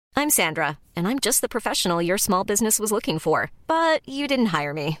I'm Sandra, and I'm just the professional your small business was looking for. But you didn't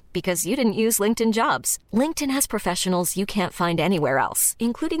hire me because you didn't use LinkedIn Jobs. LinkedIn has professionals you can't find anywhere else,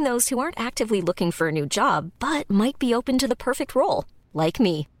 including those who aren't actively looking for a new job, but might be open to the perfect role, like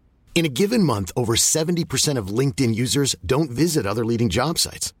me. In a given month, over 70% of LinkedIn users don't visit other leading job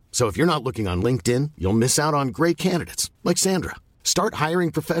sites. So if you're not looking on LinkedIn, you'll miss out on great candidates like Sandra. Start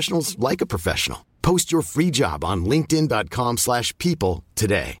hiring professionals like a professional. Post your free job on linkedin.com/people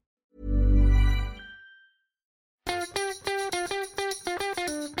today.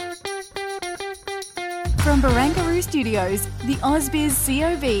 From Barangaroo Studios, the AusBiz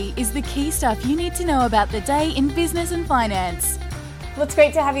COB is the key stuff you need to know about the day in business and finance. Well, it's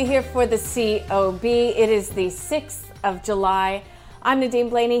great to have you here for the COB. It is the 6th of July. I'm Nadine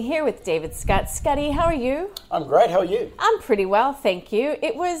Blaney here with David Scott. Scotty, how are you? I'm great. How are you? I'm pretty well, thank you.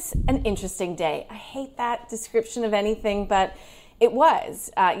 It was an interesting day. I hate that description of anything, but it was.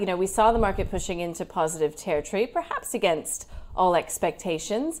 We saw the market pushing into positive territory, perhaps against all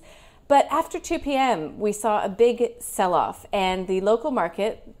expectations. But after 2 p.m., we saw a big sell-off, and the local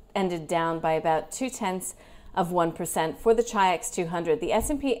market ended down by about 0.2% for the Chi-X 200. The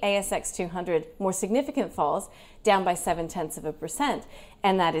S&P ASX 200, more significant falls, down by 0.7%.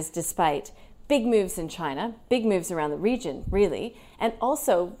 And that is despite big moves in China, big moves around the region, really, and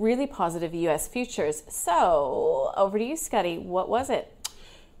also really positive U.S. futures. So, over to you, Scotty. What was it?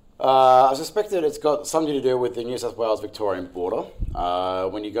 I suspect that it's got something to do with the New South Wales-Victorian border.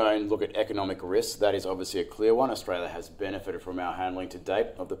 When you go and look at economic risks, that is obviously a clear one. Australia has benefited from our handling to date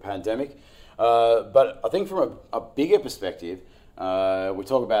of the pandemic. But I think from a bigger perspective, we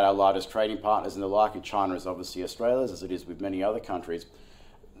talk about our largest trading partners and the like, and China is obviously Australia's, as it is with many other countries.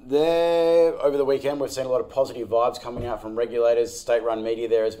 There, over the weekend, we've seen a lot of positive vibes coming out from regulators. State-run media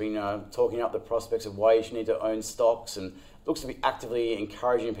there has been talking up the prospects of why you should need to own stocks, and looks to be actively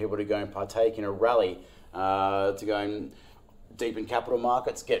encouraging people to go and partake in a rally to go and deepen capital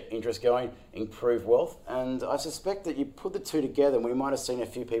markets, get interest going, improve wealth. And I suspect that you put the two together and we might have seen a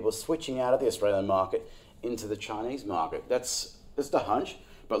few people switching out of the Australian market into the Chinese market. That's a hunch,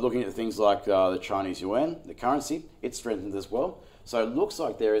 but looking at things like the Chinese yuan, the currency, it's strengthened as well. So it looks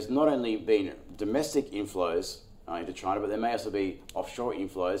like there has not only been domestic inflows into China, but there may also be offshore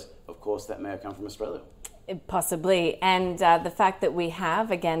inflows, of course, that may have come from Australia. Possibly. And the fact that we have,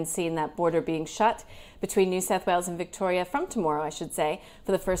 again, seen that border being shut between New South Wales and Victoria from tomorrow, I should say,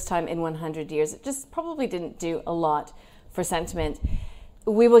 for the first time in 100 years, it just probably didn't do a lot for sentiment.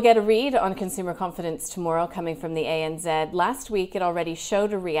 We will get a read on consumer confidence tomorrow coming from the ANZ. Last week, it already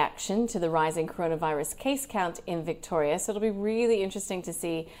showed a reaction to the rising coronavirus case count in Victoria. So it'll be really interesting to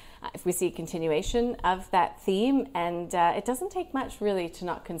see if we see a continuation of that theme. And it doesn't take much, really, to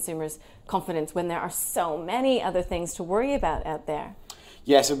knock consumers' confidence when there are so many other things to worry about out there.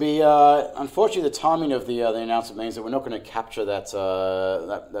 Yes, it'll be unfortunately the timing of the announcement means that we're not going to capture that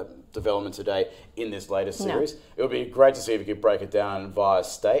development today in this latest series. No. It would be great to see if we could break it down via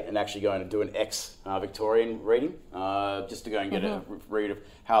state and actually go and do an ex-Victorian reading, just to go and get a read of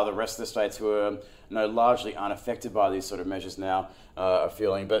how the rest of the states who are largely unaffected by these sort of measures now are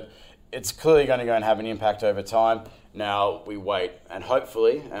feeling. But it's clearly going to go and have an impact over time. Now we wait, and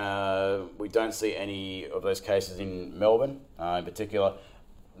hopefully we don't see any of those cases in Melbourne, in particular,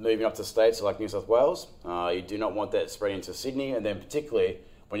 moving up to states like New South Wales. You do not want that spreading into Sydney, and then particularly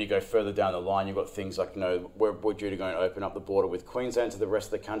when you go further down the line, you've got things like, we're due to go and open up the border with Queensland to the rest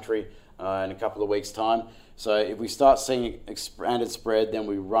of the country in a couple of weeks' time. So if we start seeing expanded spread, then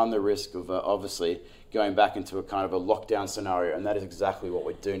we run the risk of obviously going back into a kind of a lockdown scenario, and that is exactly what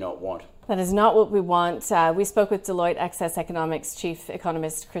we do not want. That is not what we want. We spoke with Deloitte Access Economics Chief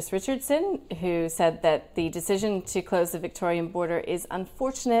Economist Chris Richardson, who said that the decision to close the Victorian border is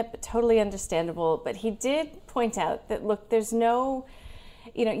unfortunate but totally understandable. But he did point out that, look, there's no...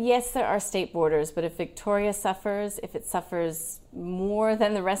 yes, there are state borders, but if Victoria suffers, if it suffers more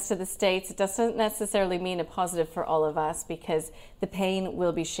than the rest of the states, it doesn't necessarily mean a positive for all of us because the pain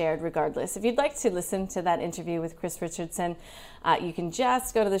will be shared regardless. If you'd like to listen to that interview with Chris Richardson, you can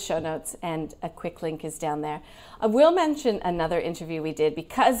just go to the show notes and a quick link is down there. I will mention another interview we did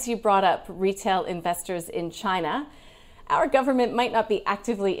because you brought up retail investors in China. Our government might not be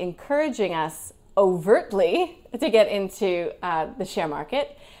actively encouraging us overtly to get into the share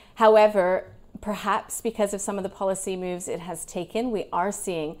market. However, perhaps because of some of the policy moves it has taken, we are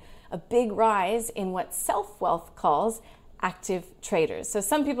seeing a big rise in what Self-Wealth calls active traders. So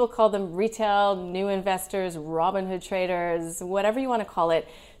some people call them retail, new investors, Robinhood traders, whatever you want to call it.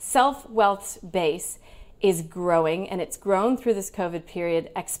 Self-Wealth's base is growing, and it's grown through this COVID period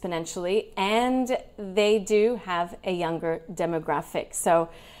exponentially, and they do have a younger demographic. So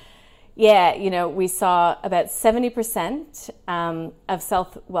Yeah, we saw about 70% of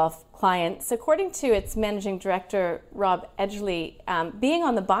South Wealth clients, according to its managing director, Rob Edgley, being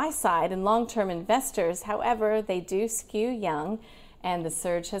on the buy side and long-term investors. However, they do skew young, and the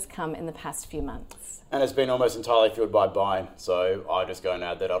surge has come in the past few months. And it's been almost entirely fueled by buying. So I just go and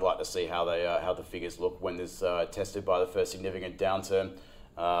add that I'd like to see how the figures look when this tested by the first significant downturn.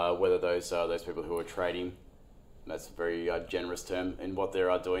 Whether those people who are trading, that's a very generous term in what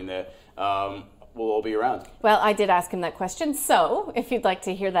they're doing there, will all be around. Well, I did ask him that question, so if you'd like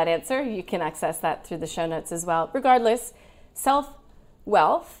to hear that answer, you can access that through the show notes as well. Regardless,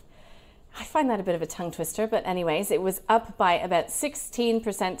 self-wealth, I find that a bit of a tongue twister, but anyways, it was up by about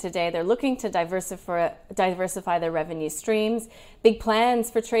 16% today. They're looking to diversify their revenue streams. Big plans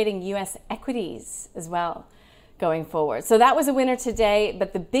for trading U.S. equities as well going forward. So that was a winner today,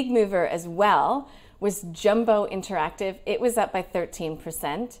 but the big mover as well was Jumbo Interactive. It was up by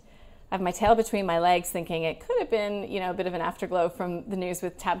 13%. I have my tail between my legs thinking it could have been, a bit of an afterglow from the news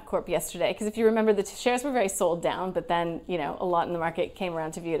with Tabcorp yesterday. Because if you remember, the shares were very sold down, but then, a lot in the market came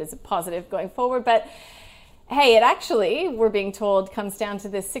around to view it as a positive going forward. But hey, it actually, we're being told, comes down to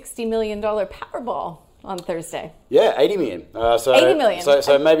this $60 million Powerball on Thursday. Yeah, 80 million. 80 million.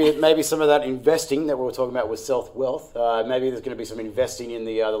 So maybe some of that investing that we were talking about with self-wealth, maybe there's going to be some investing in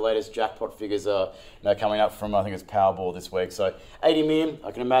the latest jackpot figures coming up from, I think it's Powerball this week. So 80 million, I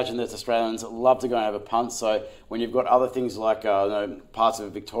can imagine that Australians love to go and have a punt. So when you've got other things like parts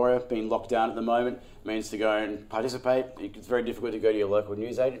of Victoria being locked down at the moment, means to go and participate. It's very difficult to go to your local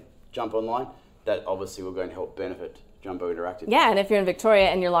newsagent, jump online. That obviously will go and help benefit Jumbo Interactive. Yeah, and if you're in Victoria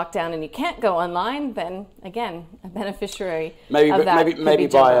and you're locked down and you can't go online, then again, a beneficiary of that maybe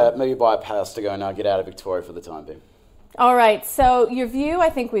buy a pass to go and get out of Victoria for the time being. All right, so your view I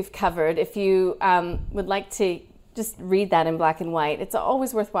think we've covered. If you would like to just read that in black and white, it's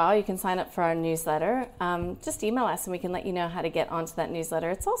always worthwhile. You can sign up for our newsletter. Just email us and we can let you know how to get onto that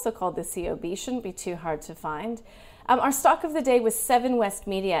newsletter. It's also called the COB, shouldn't be too hard to find. Our stock of the day was 7 West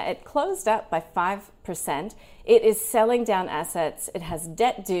Media. It closed up by 5%. It is selling down assets. It has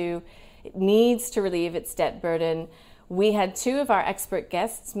debt due. It needs to relieve its debt burden. We had two of our expert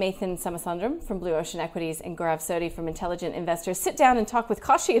guests, Mathan Samasundram from Blue Ocean Equities and Gaurav Sodhi from Intelligent Investors, sit down and talk with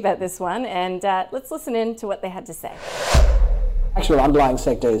Koshi about this one. And let's listen in to what they had to say. Actual underlying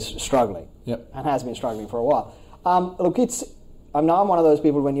sector is struggling. Yep. And has been struggling for a while. I'm one of those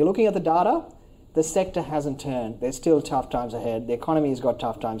people, when you're looking at the data, the sector hasn't turned. There's still tough times ahead. The economy's got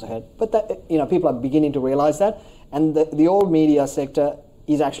tough times ahead. But that, people are beginning to realize that. And the old media sector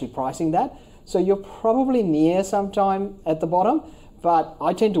is actually pricing that. So you're probably near sometime at the bottom. But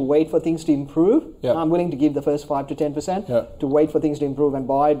I tend to wait for things to improve. Yep. I'm willing to give the first 5 to 10% to wait for things to improve and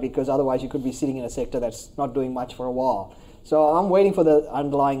buy it, because otherwise you could be sitting in a sector that's not doing much for a while. So I'm waiting for the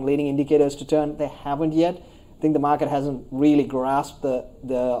underlying leading indicators to turn. They haven't yet. I think the market hasn't really grasped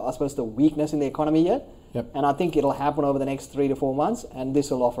the weakness in the economy yet. Yep. And I think it'll happen over the next 3 to 4 months, and this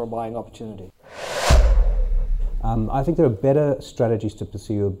will offer a buying opportunity. I think there are better strategies to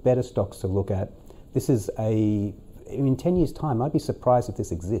pursue, better stocks to look at. This is in 10 years' time, I'd be surprised if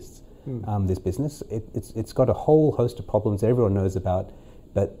this exists, this business. It's got a whole host of problems that everyone knows about,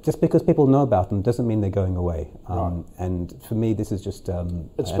 but just because people know about them doesn't mean they're going away. Right. And for me, this is just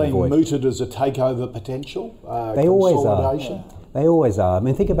it's been mooted as a takeover potential. They always are. Yeah. They always are. I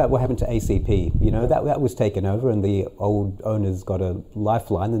mean, think about what happened to ACP. That was taken over, and the old owners got a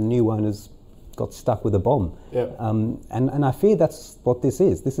lifeline, and the new owners got stuck with a bomb. Yep. And I fear that's what this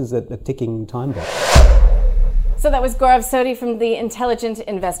is. This is a ticking time bomb. So that was Gaurav Sodhi from the Intelligent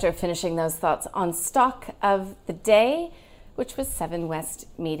Investor finishing those thoughts on stock of the day, which was 7 West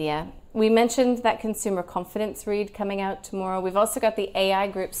Media. We mentioned that consumer confidence read coming out tomorrow. We've also got the AI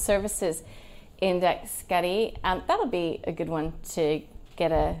Group Services Index study. That'll be a good one to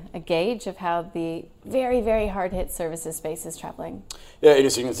get a gauge of how the very, very hard-hit services space is traveling. Yeah,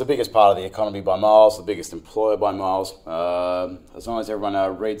 interesting. It's the biggest part of the economy by miles, the biggest employer by miles. As long as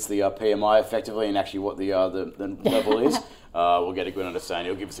everyone reads the PMI effectively and actually what the level is, we'll get a good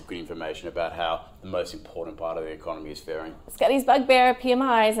understanding. It'll give us a good information about how the most important part of the economy is faring. Scotty's bugbear,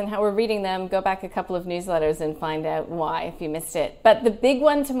 PMIs, and how we're reading them. Go back a couple of newsletters and find out why if you missed it. But the big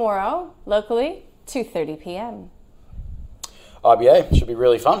one tomorrow, locally, 2:30 p.m. RBA should be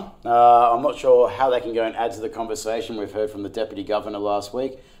really fun. I'm not sure how they can go and add to the conversation. We've heard from the Deputy Governor last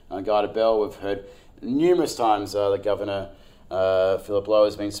week, Guy Bell. We've heard numerous times the Governor, Philip Lowe,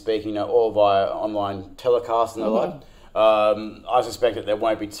 has been speaking all via online telecast and the like. I suspect that there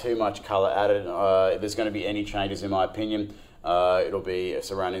won't be too much colour added. If there's going to be any changes, in my opinion, it'll be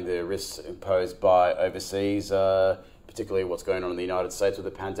surrounding the risks imposed by overseas particularly what's going on in the United States with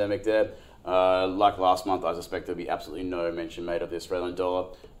the pandemic there. Like last month, I suspect there'll be absolutely no mention made of the Australian dollar.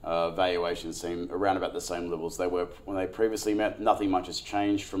 Valuations seem around about the same levels they were when they previously met. Nothing much has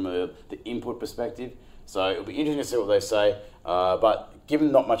changed from the input perspective. So it'll be interesting to see what they say. But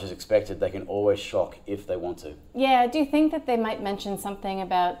given not much is expected, they can always shock if they want to. Yeah, do you think that they might mention something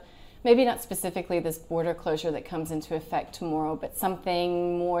about, maybe not specifically this border closure that comes into effect tomorrow, but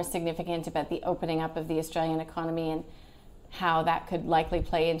something more significant about the opening up of the Australian economy and how that could likely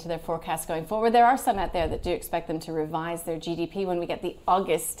play into their forecast going forward? There are some out there that do expect them to revise their GDP when we get the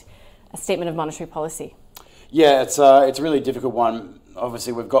August statement of monetary policy. Yeah, it's a really difficult one.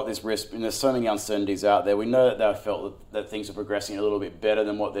 Obviously, we've got this risk, and there's so many uncertainties out there. We know that they felt that things are progressing a little bit better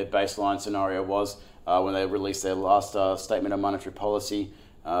than what their baseline scenario was when they released their last statement of monetary policy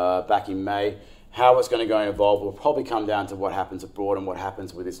back in May. How it's going to go and evolve will probably come down to what happens abroad and what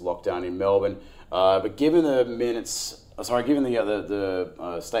happens with this lockdown in Melbourne. But given the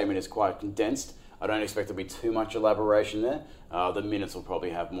statement is quite condensed, I don't expect there to be too much elaboration there. The minutes will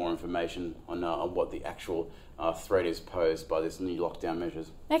probably have more information on what the actual threat is posed by this new lockdown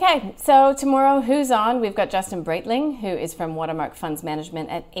measures. Okay, so tomorrow, who's on? We've got Justin Breitling, who is from Watermark Funds Management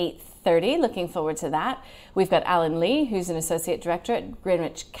at 8:30. Looking forward to that. We've got Alan Lee, who's an Associate Director at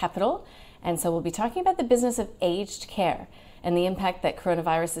Greenwich Capital. And so we'll be talking about the business of aged care and the impact that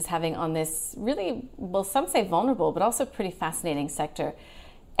coronavirus is having on this really, well, some say vulnerable, but also pretty fascinating sector.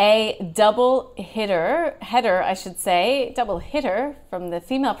 A double hitter from the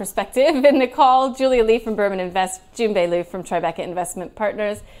female perspective in the call. Julia Lee from Berman Invest, June Bailu from Tribeca Investment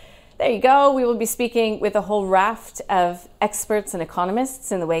Partners. There you go. We will be speaking with a whole raft of experts and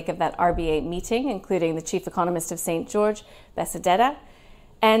economists in the wake of that RBA meeting, including the Chief Economist of St. George, Besadetta.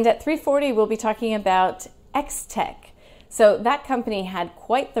 And at 3:40, we'll be talking about X-Tech. So that company had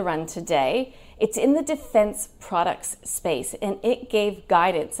quite the run today. It's in the defense products space, and it gave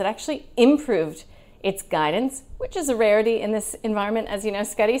guidance. It actually improved its guidance, which is a rarity in this environment, as you know,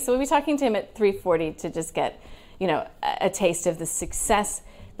 Scuddy. So we'll be talking to him at 3:40 to just get, a taste of the success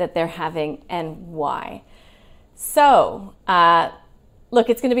that they're having and why. So, look,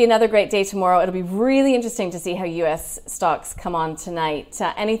 it's going to be another great day tomorrow. It'll be really interesting to see how U.S. stocks come on tonight.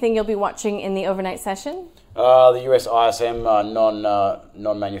 Anything you'll be watching in the overnight session? The US ISM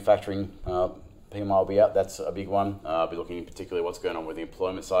non-manufacturing PMI will be out. That's a big one. I'll be looking in particularly what's going on with the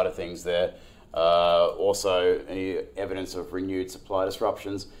employment side of things there. Also, any evidence of renewed supply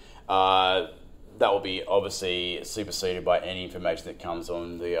disruptions. That will be obviously superseded by any information that comes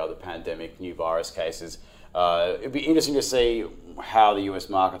on the pandemic, new virus cases. It'd be interesting to see how the US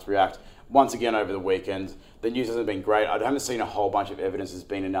markets react. Once again, over the weekend, the news hasn't been great. I haven't seen a whole bunch of evidence there's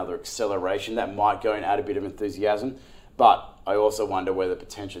been another acceleration. That might go and add a bit of enthusiasm. But I also wonder whether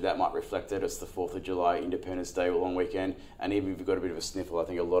potentially that might reflect that it's the 4th of July, Independence Day, long weekend. And even if you've got a bit of a sniffle, I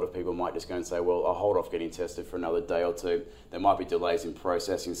think a lot of people might just go and say, well, I'll hold off getting tested for another day or two. There might be delays in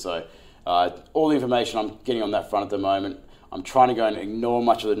processing. So all the information I'm getting on that front at the moment, I'm trying to go and ignore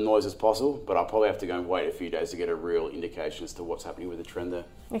much of the noise as possible, but I'll probably have to go and wait a few days to get a real indication as to what's happening with the trend there.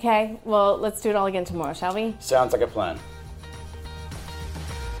 Okay, well, let's do it all again tomorrow, shall we? Sounds like a plan.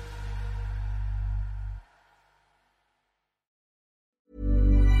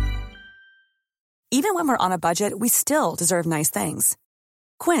 Even when we're on a budget, we still deserve nice things.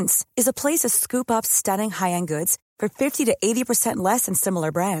 Quince is a place to scoop up stunning high-end goods for 50 to 80% less than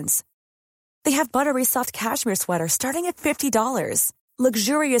similar brands. They have buttery soft cashmere sweaters starting at $50,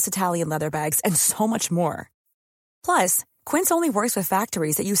 luxurious Italian leather bags, and so much more. Plus, Quince only works with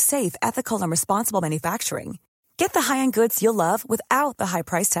factories that use safe, ethical, and responsible manufacturing. Get the high-end goods you'll love without the high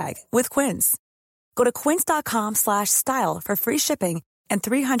price tag with Quince. Go to quince.com/style for free shipping and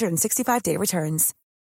 365-day returns.